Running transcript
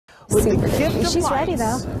with the gift of She's life. ready,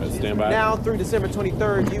 though. Stand by. Now through December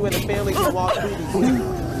 23rd, you and the family can walk through the zoo.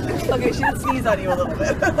 Okay, she did sneeze on you a little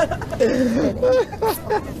bit.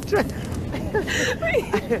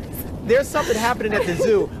 There's something happening at the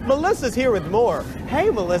zoo. Melissa's here with more. Hey,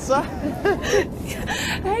 Melissa.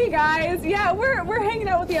 Hey guys, yeah, we're hanging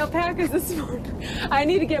out with the alpacas this morning. I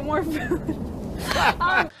need to get more food.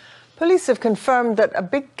 Police have confirmed that a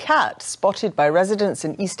big cat spotted by residents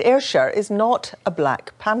in East Ayrshire is not a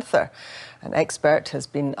black panther. An expert has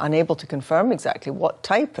been unable to confirm exactly what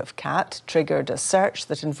type of cat triggered a search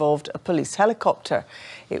that involved a police helicopter.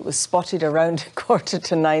 It was spotted around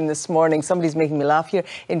 9:15 this morning. Somebody's making me laugh here.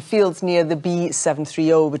 In fields near the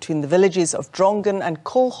B730 between the villages of Drongan and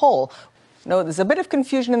Cole Hall. No, there's a bit of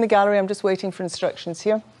confusion in the gallery. I'm just waiting for instructions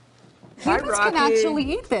here. Humans can actually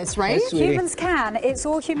eat this, right? Humans can. It's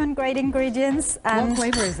all human-grade ingredients. And, what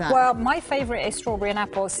flavor is that? Well, my favourite is strawberry and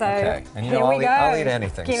apple, so Okay. And you here know, we go. I'll eat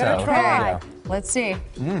anything. Give so. it a try. Let's see.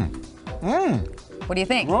 What do you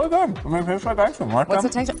think? Really good. I mean, it tastes like ice cream. Like What's the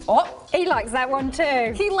taste? Oh, He likes that one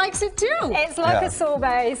too. he likes it too. It's like a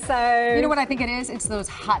sorbet, so... You know what I think it is? It's those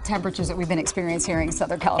hot temperatures that we've been experiencing here in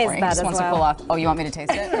Southern California. that Just as wants to well. cool off. Oh, you want me to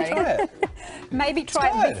taste it? Ready? Try it. Maybe try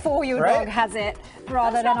it good, before your right? dog has it,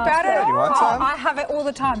 rather than not bad after. at You want some? I have it all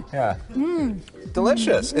the time. Yeah.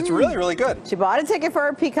 Delicious. It's really, really good. She bought a ticket for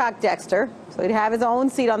her peacock Dexter, so he'd have his own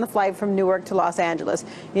seat on the flight from Newark to Los Angeles.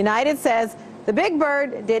 United says the big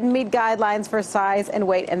bird didn't meet guidelines for size and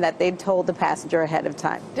weight and that they'd told the passenger ahead of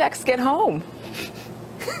time. Dex, get home.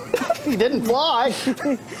 He didn't fly.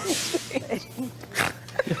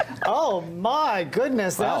 Oh my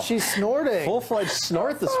goodness, now she's snorting. Full-fledged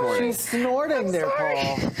snort this morning. She's snorting there,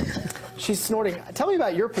 Paul. She's snorting. Tell me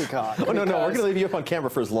about your peacock. Oh, no, we're going to leave you up on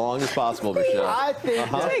camera for as long as possible, Michelle. I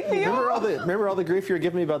think Remember all the grief you were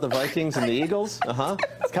giving me about the Vikings and the Eagles?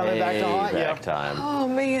 it's coming back to haunt you. Payback time. Oh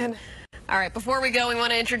man. All right, before we go, we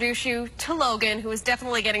want to introduce you to Logan, who is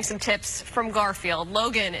definitely getting some tips from Garfield.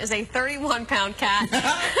 Logan is a 31-pound cat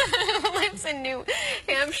who lives in New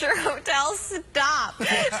Hampshire Hotel. Stop. The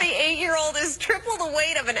 8-year-old is triple the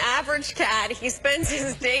weight of an average cat. He spends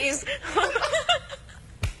his days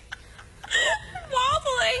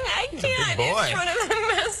wobbling. I can't in front of the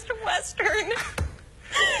Best Western.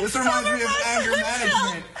 This reminds me of anger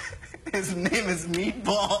management. His name is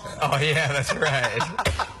Meatball. Oh, yeah, that's right.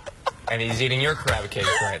 And he's eating your crab cakes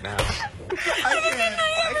right now.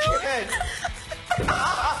 I can't.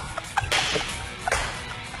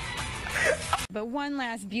 But one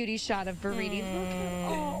last beauty shot of Burrito.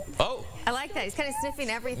 Oh. I like that. He's kind of sniffing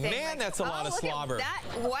everything. Man, that's a lot of slobber.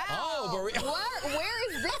 Wow. Oh, Where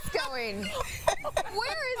is this going?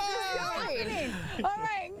 Where is this going? Oh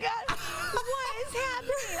my God. What is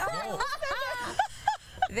happening? Oh.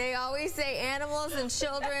 They always say animals and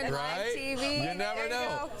children, live TV. You never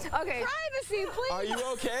know. Okay. Privacy, please. Are you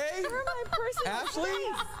okay? You're my personal Ashley?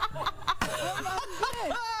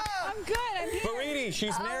 I'm good. I'm here. Barini,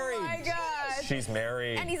 she's married. Oh my gosh. She's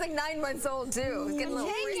married. And he's like 9 months old too. He's getting a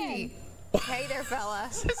little frisky. Hey there, fella.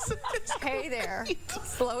 Hey there.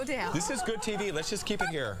 Slow down. This is good TV. Let's just keep it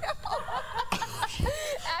here.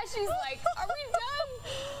 Ashley's like, are we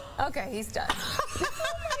done? Okay, he's done. Oh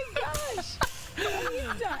my gosh.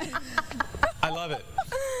 He's done. I love it.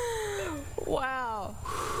 Wow.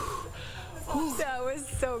 That was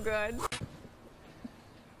so good.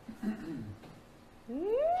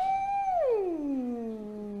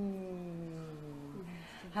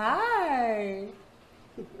 Hi.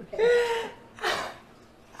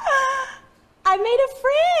 I made a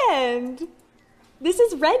friend. This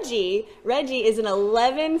is Reggie. Reggie is an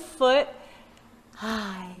 11-foot.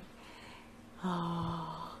 Hi. Oh.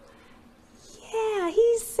 Yeah,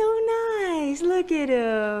 he's so nice. Look at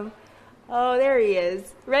him. Oh, there he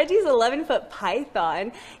is. Reggie's 11-foot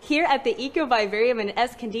python here at the Ecovivarium in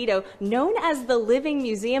Escondido, known as the Living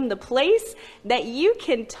Museum, the place that you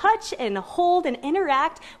can touch and hold and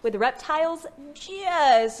interact with reptiles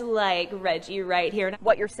just like Reggie right here.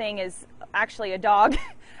 What you're seeing is actually a dog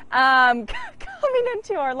coming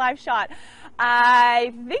into our live shot.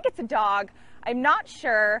 I think it's a dog. I'm not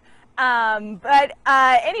sure. But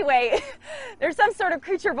anyway, there's some sort of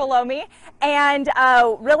creature below me, and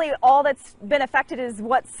really all that's been affected is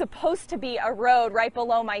what's supposed to be a road right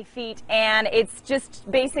below my feet, and it's just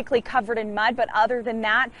basically covered in mud. But other than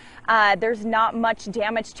that, there's not much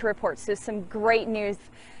damage to report, so some great news.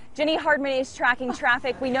 Jenny Hardman is tracking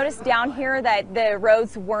traffic. We noticed down here that the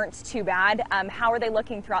roads weren't too bad. How are they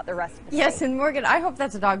looking throughout the rest of the state? Yes, and Morgan, I hope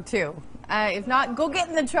that's a dog too. If not, go get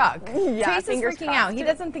in the truck. Yeah, Chase is fingers freaking crossed. out. He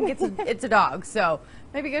doesn't think it's a dog, so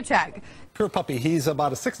maybe go check. Pure puppy. He's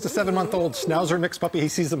about a 6 to 7 month old schnauzer mixed puppy. He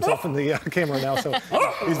sees himself in the camera now, so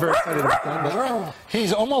he's very excited about that. But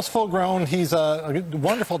he's almost full grown. He's a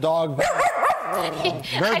wonderful dog.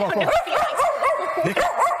 Very well.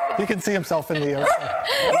 He can see himself in the.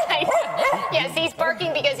 Yes, he's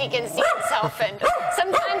barking because he can see himself, and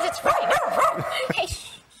sometimes it's frightening. Hey, shh.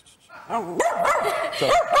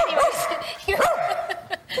 Anyways,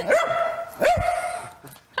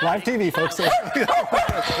 Live TV, folks. what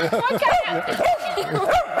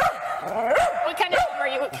kind of home are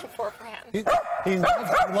you looking for him? He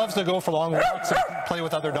loves to go for long walks and play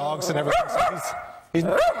with other dogs and everything. So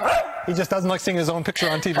he just doesn't like seeing his own picture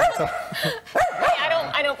on TV. So.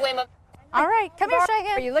 I don't blame him. All right, come here,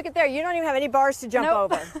 Cheyenne. You look at there. You don't even have any bars to jump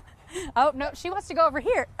over. Oh, no, she wants to go over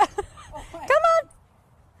here. Come on.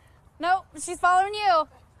 No, she's following you.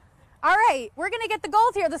 All right, we're going to get the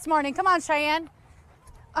gold here this morning. Come on, Cheyenne.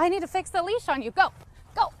 I need to fix the leash on you. Go,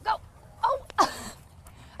 go, go. Oh.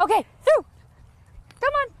 Okay, through.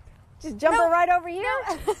 Come on. Just jump her right over here.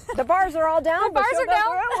 No. The bars are all down. The bars are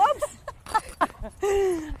down. Whoops.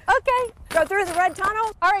 Okay. Go through the red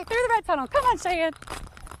tunnel. All right, through the red tunnel. Come on, Cheyenne.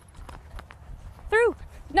 Through.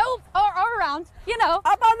 No, or around. You know.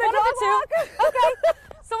 Up on the dog walk. Okay.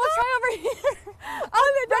 So we'll try over here.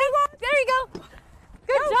 On the dog walk. There you go.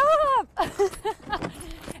 Good job.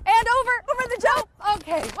 And over the jump.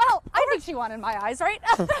 Okay. Well, I think she won in my eyes, right?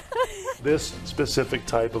 This specific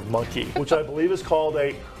type of monkey, which I believe is called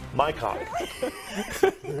a mycock.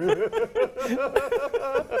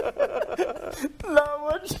 Not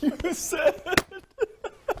what you said.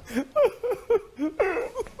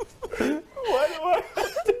 Why do I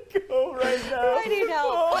have to go right now? I need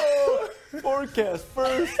help. Oh, forecast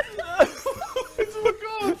first. Look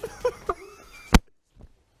up.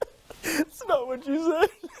 It's not what you said.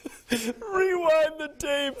 Rewind the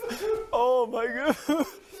tape. Oh my god.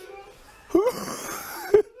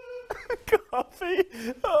 Coffee.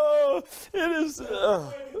 Oh, it is.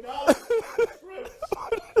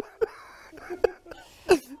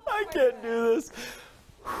 I can't do this.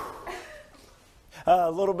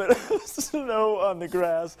 A little bit of snow on the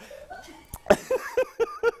grass.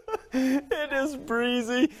 It is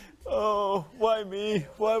breezy. Oh, why me?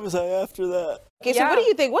 Why was I after that? Okay, so what do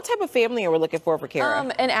you think? What type of family are we looking for Kara?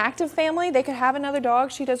 An active family. They could have another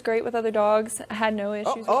dog. She does great with other dogs. Had no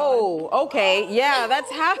issues. Okay. Yeah, that's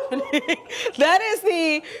happening. That is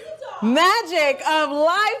the magic of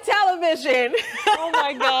live television. Oh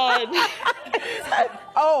my God.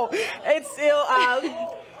 Oh, it's still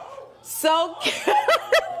so.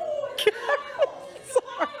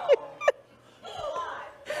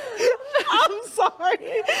 I'm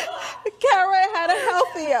sorry. Kara had a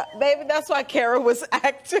healthy, baby. That's why Kara was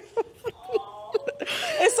active.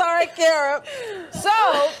 It's all right, Kara.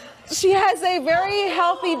 So she has a very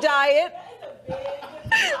healthy diet,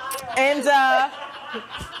 and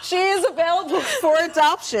she is available for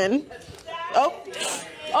adoption. Oh,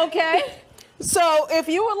 okay. So if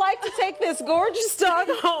you would like to take this gorgeous dog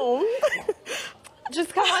home,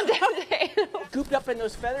 just come on down today. Cooped up in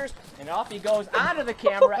those feathers, and off he goes onto the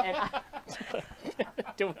camera, and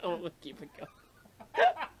we'll keep it going.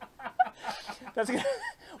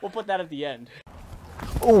 We'll put that at the end.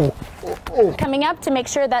 Coming up to make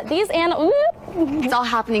sure that these animals, it's all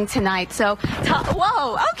happening tonight. So,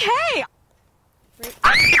 whoa, okay.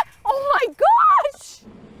 Oh my gosh!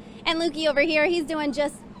 And Lukey over here, he's doing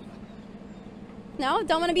just. No,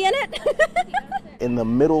 don't want to be in it. In the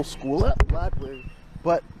middle school library,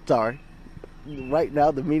 but sorry. Right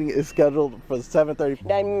now the meeting is scheduled for 7:30.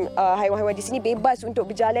 Dan haiwan-haiwan di sini bebas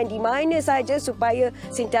untuk berjalan di mana saja supaya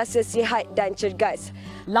sentiasa sihat dan cergas.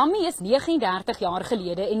 Lammy is 39 jaar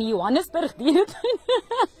gelede in Johannesburg dieretuin.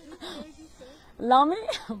 Lammy?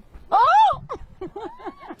 Oh!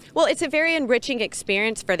 Well, it's a very enriching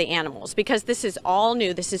experience for the animals because this is all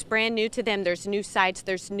new. This is brand new to them. There's new sights,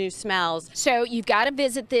 there's new smells. So you've got to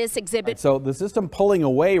visit this exhibit. So the system pulling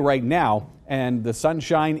away right now and the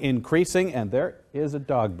sunshine increasing, and there is a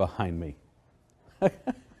dog behind me.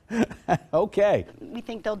 Okay. We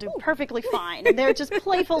think they'll do perfectly fine. And they're just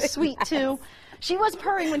playful, sweet too. She was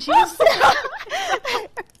purring when she was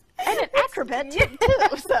and an acrobat too.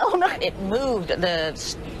 So it moved the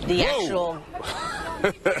actual.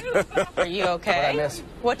 Are you okay? What did I miss?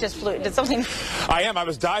 What just flew? Did something? I am. I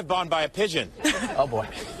was dive bombed by a pigeon. Oh boy.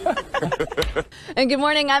 And good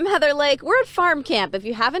morning, I'm Heather Lake. We're at Farm Camp. If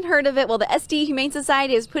you haven't heard of it, well, the SD Humane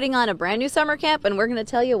Society is putting on a brand new summer camp, and we're going to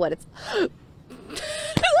tell you what it's. He's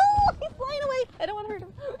flying away. I don't want to hurt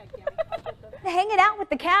him. hanging out with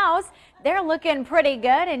the cows. They're looking pretty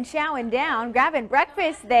good and chowing down, grabbing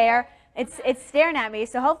breakfast there. It's staring at me,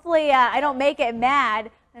 so hopefully I don't make it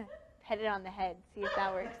mad. Pet it on the head, see if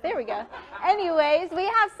that works. There we go. Anyways, we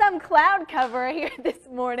have some cloud cover here this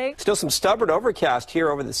morning. Still some stubborn overcast here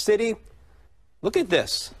over the city. Look at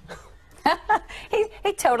this.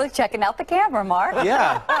 He's totally checking out the camera, Mark.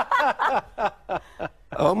 Yeah.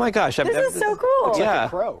 Oh my gosh. This is so cool. Looks like yeah. a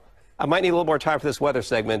crow. I might need a little more time for this weather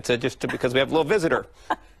segment because we have a little visitor.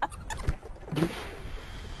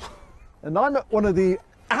 And I'm at one of the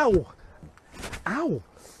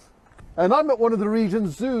And I'm at one of the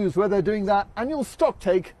region's zoos where they're doing their annual stock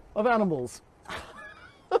take of animals.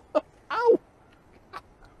 Ow!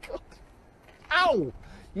 Ow!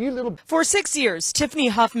 You little... For 6 years, Tiffany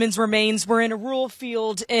Huffman's remains were in a rural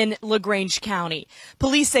field in LaGrange County.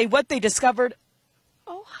 Police say what they discovered...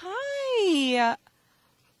 Oh, hi.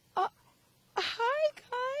 Hi,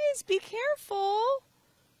 guys. Be careful.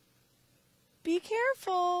 Be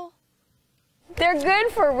careful. They're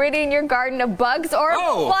good for ridding your garden of bugs or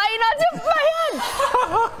flying onto my head.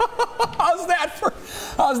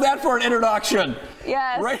 How's that for an introduction?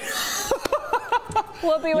 Yes. Right.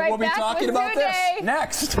 We'll be right back. We'll be talking about this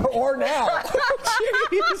next or now.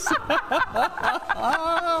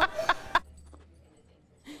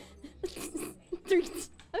 Jeez.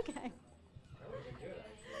 Okay.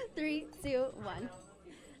 3, 2, 1.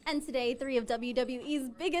 And today, 3 of WWE's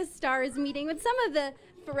biggest stars meeting with some of the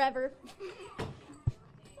forever...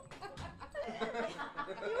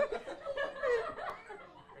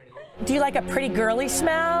 Do you like a pretty girly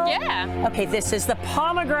smell? Yeah. Okay, this is the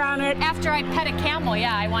pomegranate. After I pet a camel,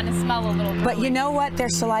 yeah, I want to smell a little. But you know what? Their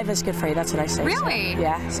saliva is good for you. That's what I say. Really? So,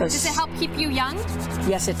 yeah. So does it help keep you young?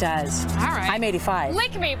 Yes, it does. All right. I'm 85.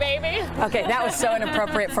 Lick me, baby. Okay, that was so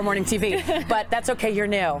inappropriate for morning TV. But that's okay. You're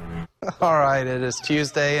new. All right, it is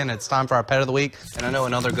Tuesday, and it's time for our Pet of the Week. And I know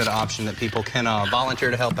another good option that people can volunteer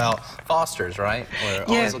to help out fosters, right? We're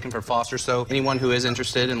always looking for fosters, so anyone who is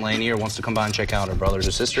interested in Lainey or wants to come by and check out her brothers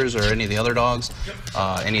or sisters or any of the other dogs,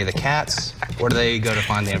 any of the cats, where do they go to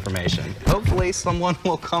find the information? Hopefully someone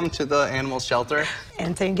will come to the animal shelter.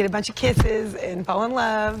 And so you can get a bunch of kisses and fall in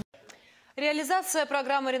love. Реализация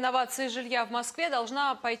программы реновации жилья в Москве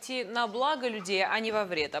должна пойти на благо людей, а не во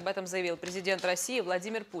вред. Об этом заявил президент России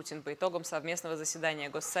Владимир Путин по итогам совместного заседания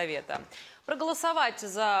Госсовета. Проголосовать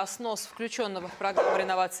за снос включенного в программу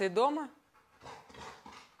реновации дома.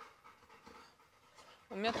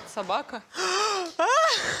 У меня тут собака.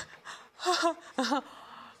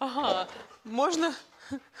 Можно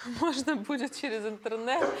будет через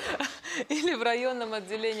интернет или в районном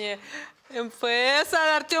отделении МФС.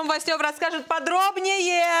 Артем Васнев расскажет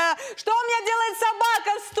подробнее. Что у меня делает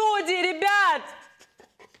собака в студии, ребят?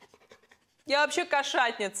 Я вообще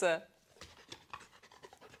кошатница.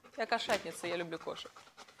 Я кошатница, я люблю кошек.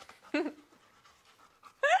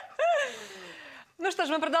 Ну что ж,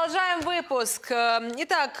 мы продолжаем выпуск.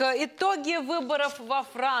 Итак, итоги выборов во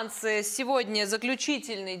Франции. Сегодня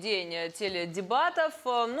заключительный день теледебатов.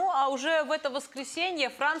 Ну, а уже в это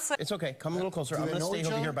воскресенье Франция... It's okay. Come a little closer. I'm going to stay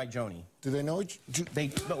over here by Joni. Do they know each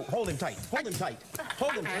other? No, hold him tight. Hold him tight.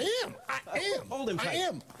 Hold him tight. I am. Hold him tight. I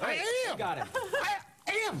am. You got him.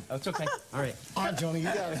 I am. Oh, it's okay. All right. All right, Joni, you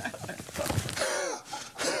got it.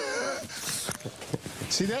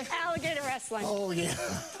 See that? Alligator wrestling. Oh, yeah.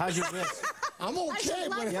 How's your wrist? I'm okay,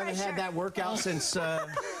 but you haven't had that workout since...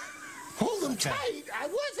 Hold them tight.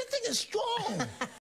 That thing is strong.